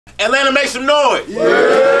Atlanta, make some noise. Yeah.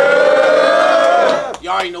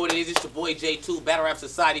 Y'all already know what it is. It's your boy J2. Battle Rap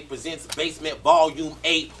Society presents Basement Volume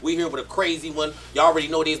 8. We here with a crazy one. Y'all already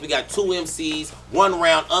know what it is. We got 2 MCs, 1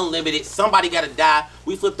 round, unlimited. Somebody got to die.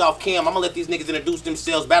 We flipped off cam. I'm going to let these niggas introduce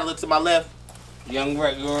themselves. Battler to my left. Young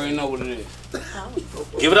Reck, you already know what it is.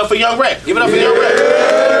 Give it up for Young Reck. Give it up for Young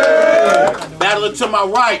Reck. Battler to my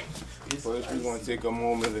right. First, we're going to take a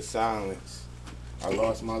moment of silence. I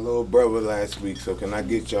lost my little brother last week, so can I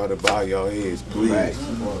get y'all to bow your heads, please?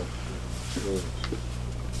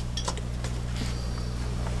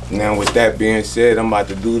 Now, with that being said, I'm about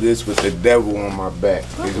to do this with the devil on my back.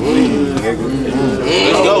 It's weed, nigga.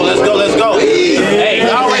 Let's go, let's go, let's go. Hey,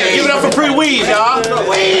 y'all wait, give it up for PREWEEZ, y'all.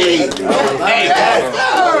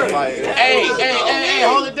 Hey,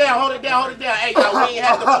 hold it down, hold it down, hold it down. Hey, y'all, we ain't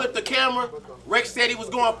have to flip the camera. Reck said he was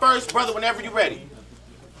going first. Brother, whenever you ready.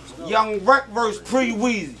 Young Reck versus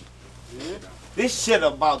PREWEEZ. This shit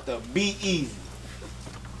about to be easy.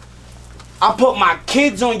 I put my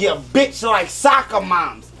kids on your bitch like soccer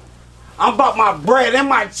moms. I'm about my bread and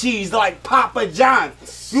my cheese like Papa John.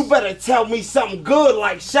 You better tell me something good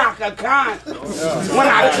like Shaka Khan. When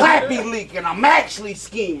I clappy leaking, I'm actually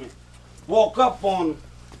scheming. Walk up on him,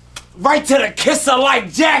 right to the kisser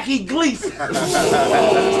like Jackie Gleason.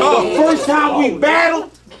 The first time we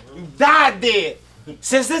battled, you died dead.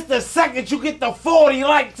 Since it's the second, you get the 40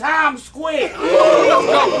 like Times Square.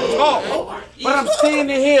 But I'm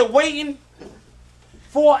standing here waiting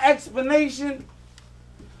for an explanation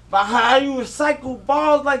about how you recycle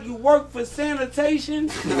balls like you work for sanitation.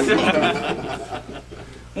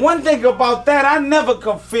 One thing about that, I never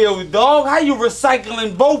could feel, dog. How you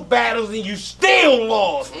recycling both battles and you still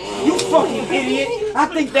lost? You fucking idiot. I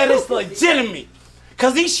think that it's legitimate.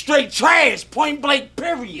 Cause he's straight trash, point blank,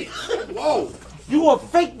 period. Whoa. You a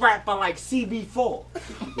fake rapper like CB4.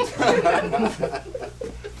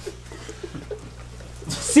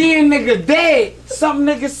 Seeing nigga dead, some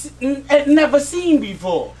niggas had never seen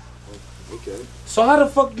before. Okay. So how the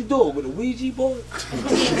fuck you do it with a Ouija board?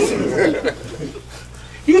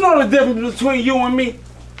 You know the difference between you and me?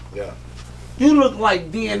 Yeah. You look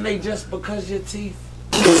like DNA just because your teeth.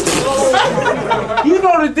 You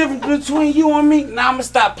know the difference between you and me? Now I'ma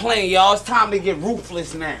stop playing, y'all. It's time to get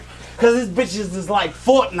ruthless now. Cause these bitches is like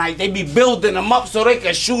Fortnite. They be building them up so they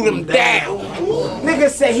can shoot them down. Nigga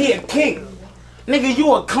say he a king. Nigga,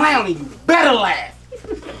 you a clown and you better laugh.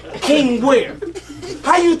 King where?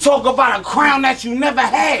 How you talk about a crown that you never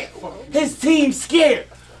had? His team scared.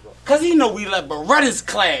 Cause he know we let Berettas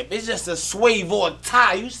clap. It's just a swave or a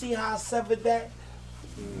tie. You see how I severed that?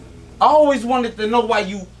 I always wanted to know why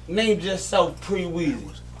you named yourself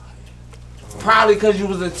PREWEEZ. Probably because you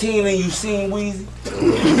was a teen and you seen Weezy.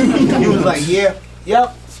 You was like, yeah,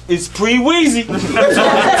 yep, it's PREWEEZ.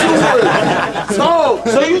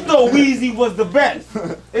 So you thought Weezy was the best.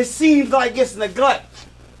 It seems like it's neglect.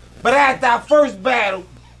 But after our first battle,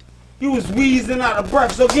 you was wheezing out of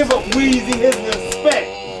breath. So give up Weezy his respect.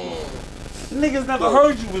 Niggas never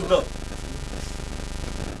heard you was up.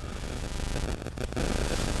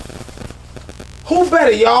 Who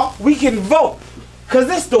better, y'all? We can vote. Cause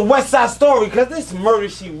this the West Side Story, cause this murder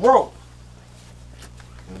she wrote.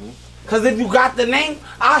 Cause if you got the name,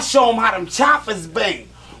 I'll show them how them choppers bang.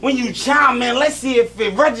 When you chime in, let's see if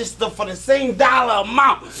it register for the same dollar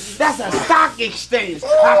amount. That's a stock exchange.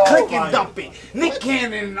 I click and dump it. Nick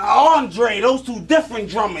Cannon and Andre, those 2 different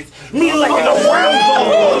drummers. Me licking the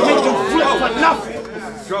round make you flip for nothing.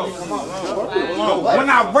 When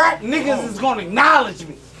I rap, niggas is gonna acknowledge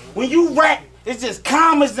me. When you rap, it's just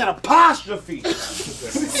commas and apostrophes.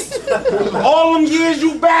 All them years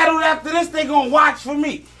you battled after this, they gonna watch for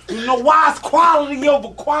me. You know why? It's quality over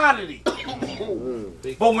quantity.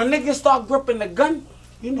 But when niggas start gripping the gun,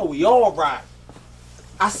 you know we all ride.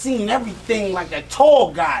 I seen everything like a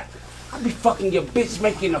tall guy. I be fucking your bitch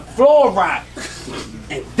making a floor ride.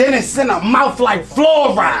 And then it's in her mouth like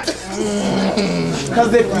fluoride.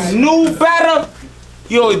 Cause if you knew better,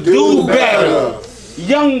 you'll do better.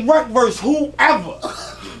 Young Reck versus whoever.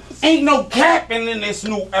 Ain't no capping in this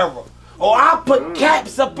new era. Or I'll put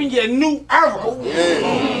caps up in your new era.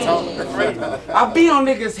 I be on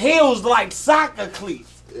niggas' heels like soccer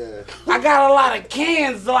cleats. I got a lot of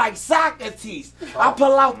cans like Socrates. I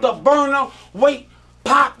pull out the burner, wait,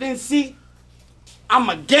 pop and see. I'm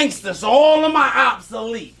a gangster, so all of my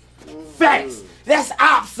obsolete. Facts, that's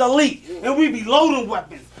obsolete. And we be loading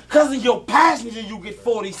weapons. Cause of your passenger, you get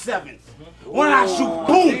 47. When I shoot,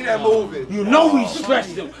 boom, you know we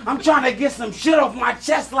stretched him. I'm trying to get some shit off my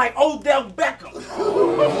chest like Odell Beckham.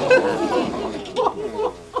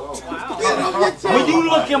 When you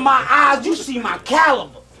look in my eyes, you see my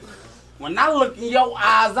caliber. When I look in your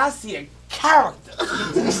eyes, I see a character.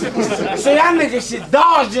 So y'all niggas should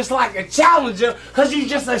dodge just like a challenger, cause you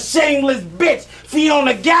just a shameless bitch,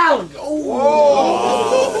 Fiona Gallagher.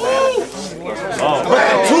 But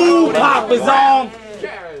the Tupac is on.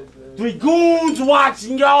 3 goons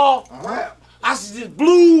watching y'all. I should just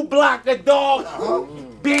blue block a dog,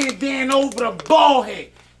 bend over the ball head.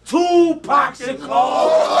 Tupac should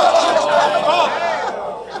call.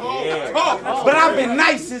 But I've been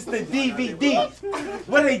nice since the DVDs,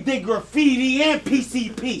 where they did graffiti and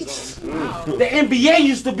PCP. The NBA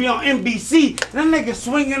used to be on NBC. Them niggas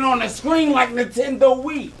swinging on the screen like Nintendo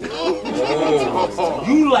Wii.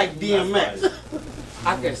 You like DMX.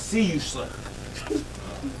 I can see you slip.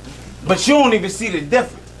 But you don't even see the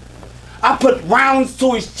difference. I put rounds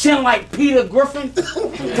to his chin like Peter Griffin,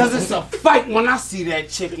 cause it's a fight when I see that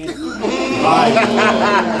chicken. When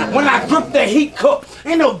I grip the heat cup,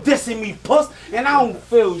 ain't no dissing me, puss, and I don't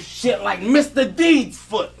feel shit like Mr. Deed's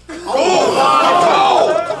foot.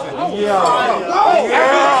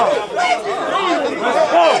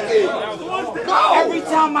 Every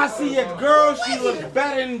time I see a girl, she looks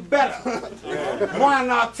better and better. Brian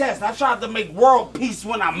Artest, I tried to make world peace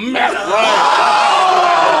when I met her.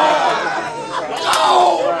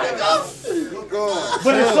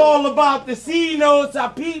 But it's all about the C notes. I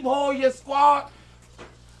peephole your squad.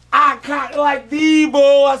 I cock like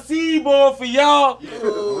Debo, I see ball for y'all.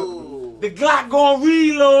 The Glock gon'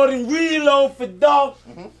 reload and reload for dog.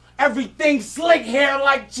 Everything slick hair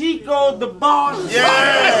like Chico, the boss.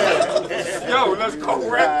 Yeah! Yo, let's go,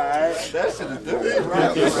 Reck. That shit is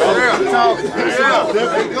different.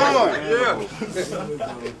 Yeah.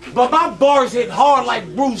 But my bars hit hard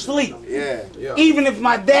like Bruce Lee. Yeah. Even if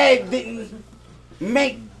my dad didn't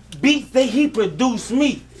make beats that he produced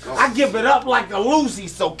me. I give it up like a Lucy,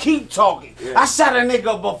 so keep talking. I shot a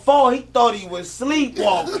nigga before, he thought he was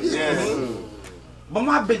sleepwalking. But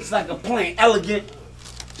my bitch like a plain elegant,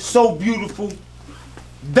 so beautiful.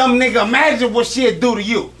 Dumb nigga, imagine what she'd do to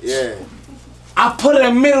you. Yeah. I put her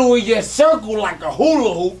in the middle of your circle like a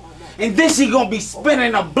hula hoop, and then she gonna be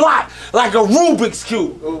spinning a block like a Rubik's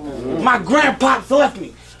Cube. My grandpops left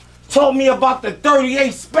me, told me about the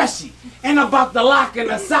 38 special, and about the lock in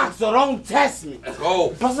the sock, so don't test me.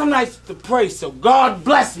 Plus I'm nice to pray, so God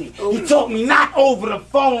bless me. He told me not over the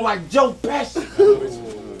phone like Joe Pesci.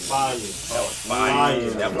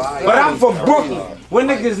 But I'm from Brooklyn, where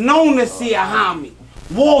niggas known to see a homie.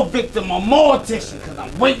 War victim or mortician, cause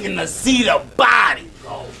I'm waiting to see the body.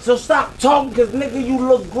 So stop talking, cause nigga you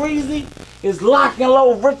look greasy. It's lock and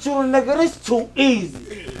low ritual, nigga, this too easy.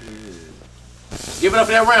 Give it up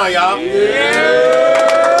for that round, y'all.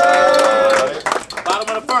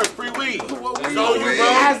 Bottom of the first, PREWEEZ. So you, bro.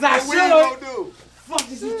 As I should. Fuck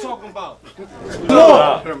is you talking about?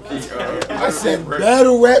 I said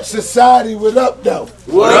Battle Rap Society, what up though?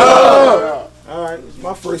 What up? Alright, it's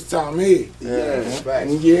my first time here.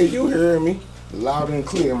 And yeah, you heard me. Loud and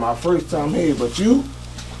clear, my first time here, but you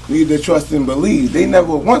need to trust and believe. They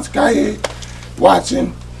never once got here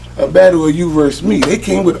watching a battle of you versus me. They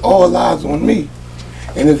came with all eyes on me.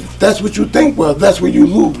 And if that's what you think, well, that's where you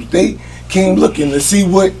lose. They came looking to see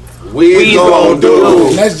what we gon' do.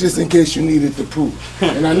 And that's just in case you needed to prove.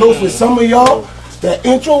 And I know for some of y'all, that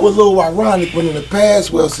intro was a little ironic, but in the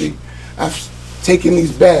past, well, see, I've taken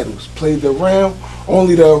these battles, played the round,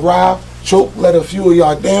 only to arrive, choke, let a few of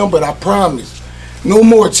y'all down, but I promise, no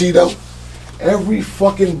more, Cheeto. Every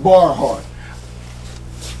fucking bar hard.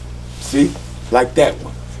 See? Like that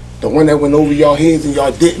one. The one that went over y'all heads and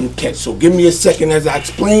y'all didn't catch. So give me a second as I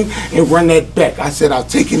explain and run that back. I said I've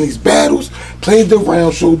taken these battles, played the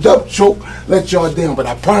round, showed up, choke, let y'all down. But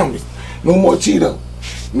I promise, no more Cheeto.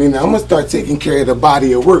 I mean, I'm going to start taking care of the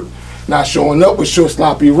body of work. Not showing up with short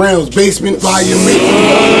sloppy rounds. Basement Volume 8.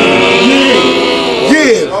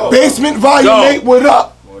 Yeah. Basement Volume 8, what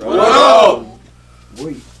up? What up?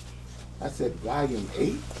 Wait, I said Volume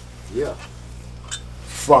 8? Yeah.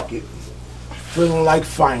 Fuck it. Feeling like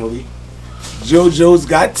finally, JoJo's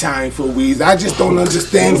got time for Weez. I just don't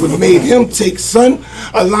understand what made him take Son,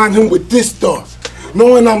 align him with this star.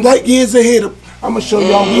 Knowing I'm light years ahead of, I'ma show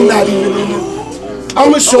y'all we not even in the,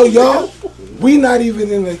 I'ma show y'all we not even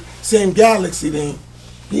in the same galaxy then.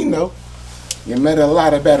 You know, you met a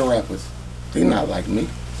lot of battle rappers. They not like me.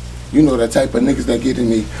 You know the type of niggas that get in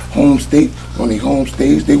their home state, on their home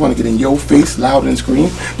stage, they want to get in your face loud and scream,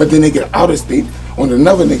 but then they get out of state, on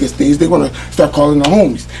another nigga stage, they want to start calling the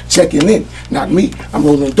homies, checking in. Not me, I'm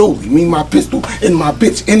rolling dolly, me, my pistol, and my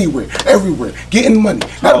bitch, anywhere, everywhere, getting money.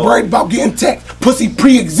 Not worried about getting tech, pussy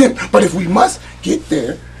pre-exempt, but if we must get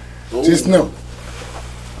there, just know,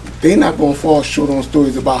 they not going to fall short on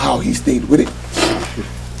stories about how he stayed with it.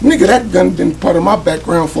 Nigga, that gun been part of my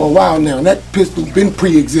background for a while now, and that pistol been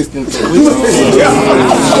pre-existing.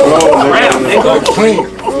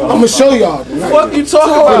 I'ma show y'all. What you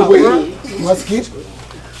talking about? Musket.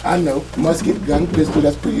 I know, musket, gun, pistol,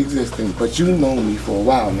 that's pre-existing, but you know me for a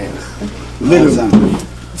while now. Literally.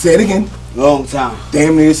 Say it again. Long time.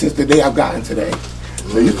 Damn near since the day I've gotten today.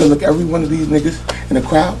 So you can look every one of these niggas in the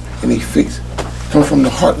crowd and they face come from the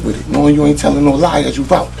heart with it, knowing you ain't telling no lie as you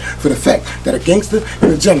vouch for the fact that a gangster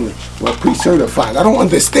and a gentleman were pre-certified. I don't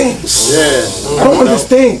understand. I don't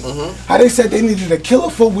understand how they said they needed a killer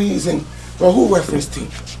for Weez and well, who referenced team?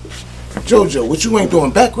 JoJo, what you ain't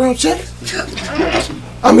doing background checks?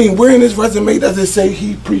 I mean, where in his resume does it say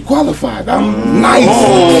he pre-qualified? I'm nice.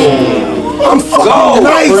 I'm fucking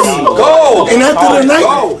nice. And after the night,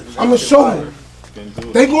 I'ma show them.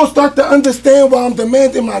 They gonna start to understand why I'm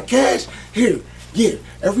demanding my cash. Here, yeah,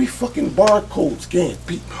 every fucking barcode scan,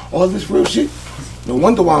 all this real shit. No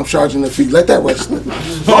wonder why I'm charging the fee. Let that register.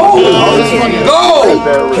 Go!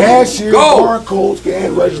 Cashier, barcode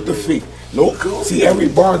scan, register fee. Nope. See, every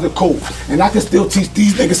bar is a code. And I can still teach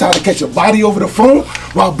these niggas how to catch a body over the phone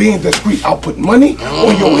while being discreet. I'll put money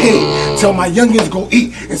on your head. Tell my youngins go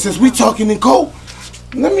eat. And since we talking in code,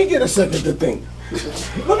 let me get a second to think.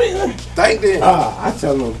 Thank them. I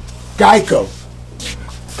tell them, Geico,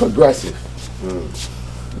 Progressive,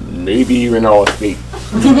 maybe even Allstate.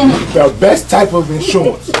 The best type of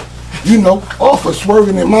insurance. You know, all for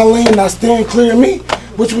swerving in my lane, not staying clear of me,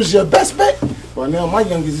 which was your best bet. Well, now my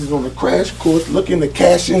youngest is on the crash course looking to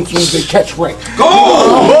cash in soon as they catch Reck. Go!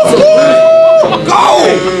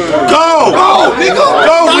 Nigga!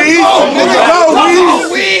 Go, Weez!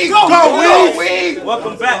 Go, Weez!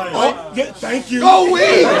 Welcome back. Yeah, thank you. Go,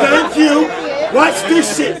 Weez! Thank you. Watch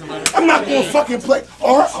this shit. I'm not gonna fucking play.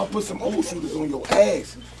 Or I'll put some old shooters on your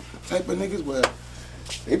ass. Type of niggas, well,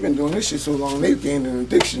 they've been doing this shit so long, they've gained an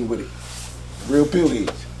addiction with it. Real pill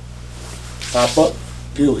heads. Pop up,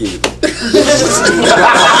 pill head.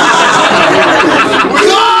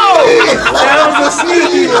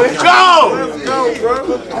 Go,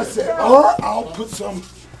 bro. I said, or I'll put some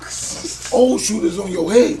old shooters on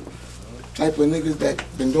your head. Type of niggas that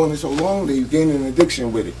been doing it so long, they've gained an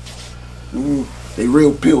addiction with it. They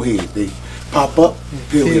real pill heads. They pop up,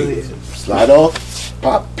 pill heads. Slide off,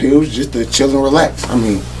 pop pills just to chill and relax. I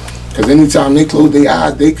mean, because anytime they close their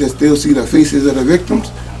eyes, they can still see the faces of the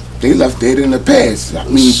victims. They left dead in the past. I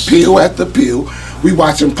mean, pill after pill, we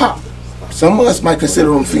watch them pop. Some of us might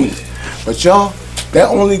consider them fiends. But y'all, that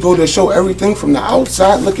only go to show everything from the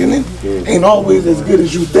outside looking in ain't always as good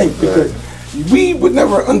as you think, because we would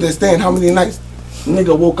never understand how many nights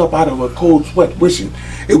nigga woke up out of a cold sweat wishing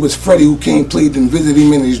it was Freddie who came, played, and visited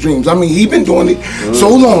him in his dreams. I mean, he been doing it so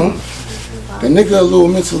long, the nigga a little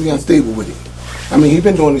mentally unstable with it. I mean, he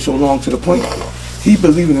been doing it so long to the point he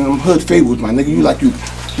believing in them hood fables, my nigga.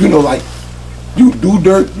 You know, like, you do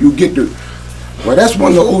dirt, you get dirt. Well, that's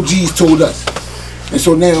one of the OGs told us. And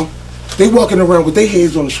so now, they walking around with their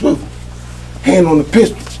heads on the swivel, hand on the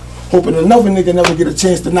pistol, hoping another nigga never get a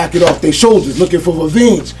chance to knock it off their shoulders, looking for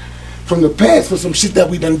revenge from the past for some shit that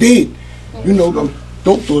we done did. You know, them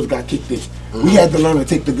dope doors got kicked in. We had to learn to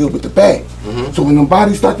take the good with the bad. So when them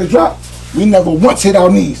bodies start to drop, we never once hit our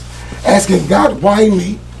knees, asking God, why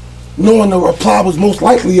me? Knowing the reply was most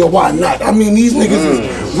likely or why not. I mean, these niggas is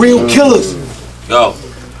real killers. Yo.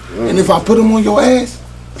 And if I put them on your ass,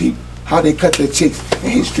 peep how they cut their chicks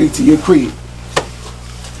and hit straight to your crib.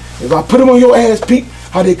 If I put them on your ass, peep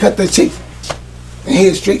how they cut their chicks and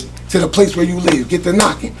head straight to the place where you live. Get the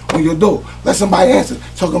knocking on your door. Let somebody answer.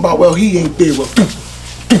 Talking about, well, he ain't there. Well,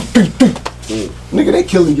 nigga, they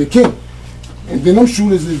killing your king. And then them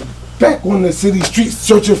shooters is back on the city streets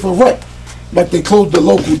searching for Reck. But they closed the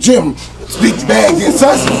local gym. Speak bad against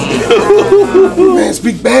us. Man,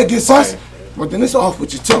 speak bad against us. But then it's off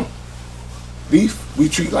with your tongue. Beef, we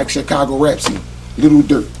treat like Chicago rap scene. Little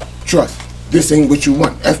dirt. Trust. This ain't what you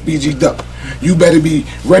want. FBG duck. You better be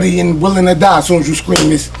ready and willing to die as soon as you scream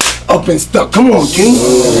this up and stuck. Come on, King.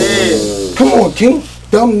 Come on, King.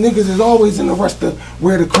 Dumb niggas is always in the rush to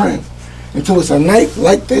wear the crown. Until it's a night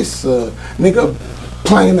like this, nigga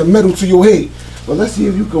applying the metal to your head. Well, let's see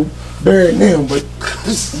if you can bear it now, but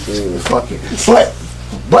fuck it.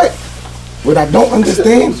 But what I don't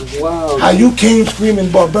understand, how you came screaming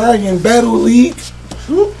Barbarian Battle League,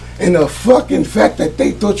 and the fucking fact that they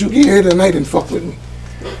thought you get here tonight and fuck with me.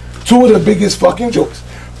 Two of the biggest fucking jokes.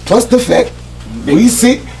 Plus the fact we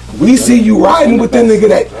see you riding with that nigga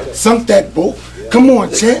that sunk that boat. Come on,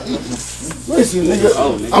 champ. Listen, nigga,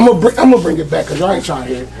 I'm gonna bring it back because y'all ain't trying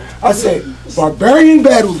to hear it. I said Barbarian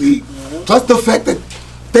Battle League, plus the fact that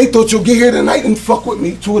they thought you'll get here tonight and fuck with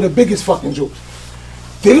me. Two of the biggest fucking jokes.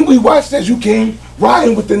 Then we watched as you came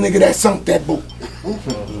riding with the nigga that sunk that boat.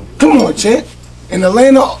 Come on, champ. In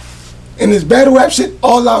Atlanta, in this battle rap shit,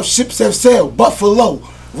 all our ships have sailed. Buffalo,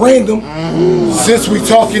 random. Since we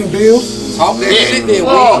talking bills. Talk that shit then,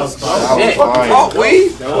 Weed. Talk,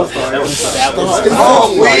 Weed.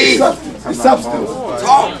 Talk, Weed. It's substance.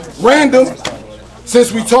 Talk. Random.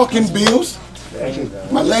 Since we talking bills.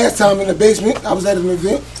 My last time in the basement, I was at an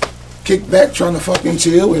event. Kicked back, trying to fucking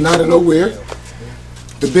chill, and out of nowhere,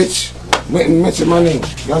 the bitch went and mentioned my name.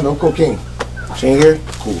 Y'all know cocaine. She ain't here?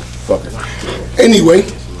 Cool. Fuck her. Anyway,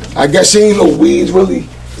 I guess she ain't no weeds really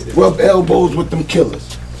rub elbows with them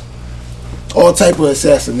killers. All type of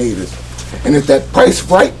assassinators. And if that price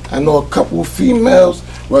right, I know a couple of females,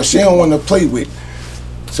 well, she don't want to play with.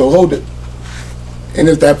 So hold it. And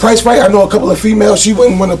if that price right, I know a couple of females she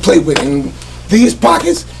wouldn't want to play with. And these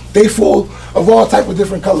pockets, they full of all type of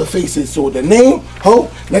different color faces. So the name, ho,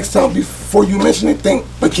 next time before you mention it, think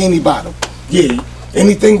bikini bottom. Yeah,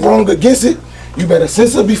 anything wrong against it, you better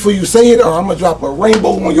censor before you say it, or I'm gonna drop a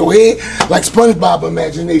rainbow on your head like SpongeBob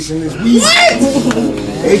imagination is weed.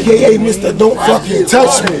 AKA Mr. Don't Fucking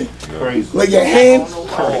Touch Me. Lay your hand,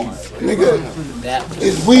 nigga,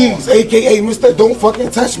 it's weeds, AKA Mr. Don't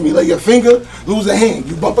Fucking Touch Me. Lay your finger, lose a hand.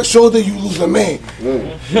 You bump a shoulder, you lose a man.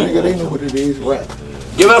 Nigga, they know what it is, rap.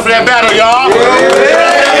 Give it up for that battle,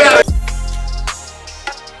 y'all.